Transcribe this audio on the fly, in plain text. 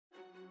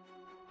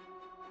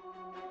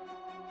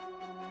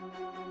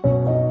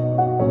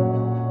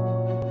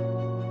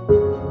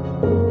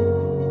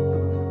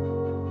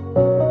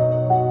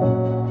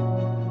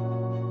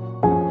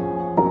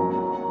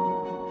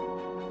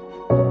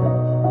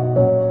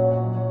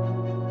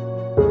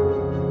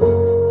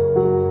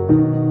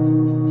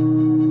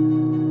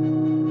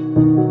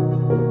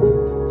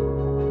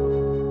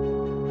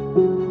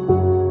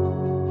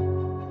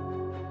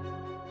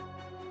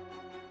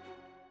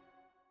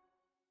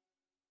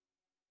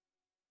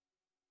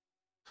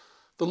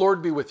The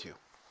Lord be with you.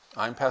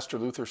 I'm Pastor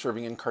Luther,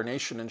 serving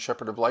Incarnation and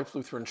Shepherd of Life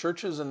Lutheran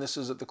Churches, and this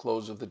is at the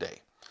close of the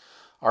day.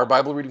 Our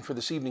Bible reading for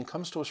this evening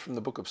comes to us from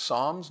the book of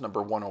Psalms,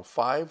 number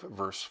 105,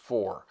 verse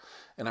 4,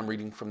 and I'm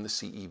reading from the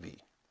CEV.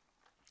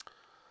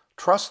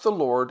 Trust the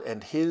Lord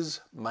and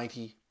His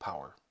mighty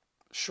power.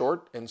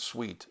 Short and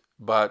sweet,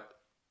 but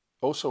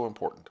oh so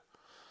important.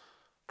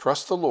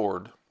 Trust the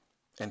Lord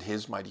and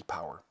His mighty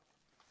power.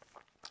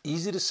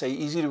 Easy to say,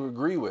 easy to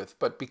agree with,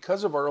 but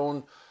because of our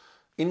own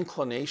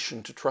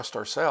inclination to trust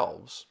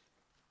ourselves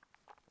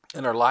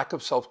and our lack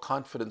of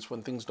self-confidence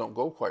when things don't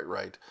go quite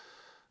right,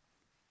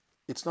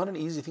 it's not an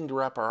easy thing to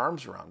wrap our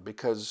arms around,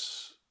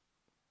 because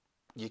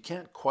you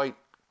can't quite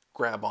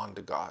grab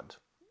onto God.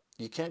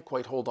 You can't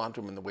quite hold on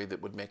to Him in the way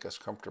that would make us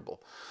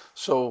comfortable.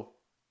 So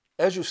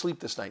as you sleep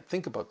this night,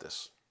 think about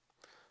this.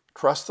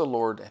 Trust the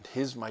Lord and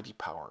His mighty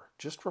power.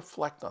 Just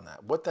reflect on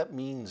that, what that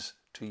means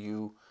to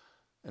you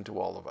and to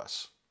all of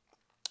us.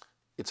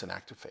 It's an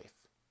act of faith.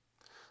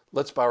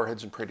 Let's bow our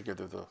heads and pray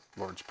together the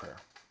Lord's Prayer.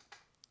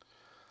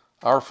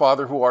 Our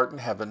Father, who art in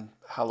heaven,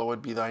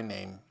 hallowed be thy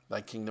name.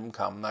 Thy kingdom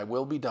come, thy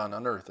will be done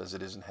on earth as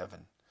it is in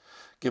heaven.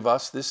 Give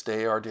us this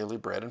day our daily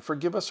bread, and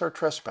forgive us our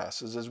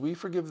trespasses as we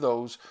forgive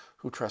those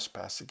who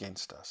trespass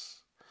against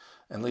us.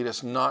 And lead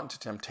us not into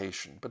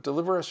temptation, but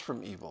deliver us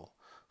from evil.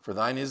 For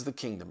thine is the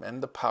kingdom,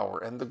 and the power,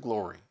 and the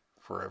glory,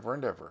 forever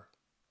and ever.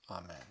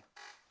 Amen.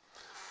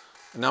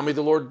 And now may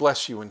the Lord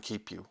bless you and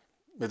keep you.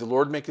 May the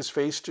Lord make His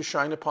face to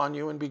shine upon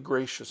you and be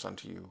gracious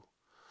unto you.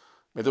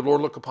 May the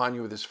Lord look upon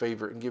you with His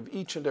favor and give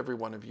each and every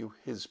one of you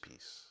His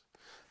peace.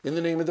 In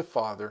the name of the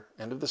Father,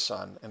 and of the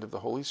Son, and of the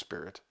Holy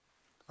Spirit.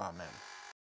 Amen.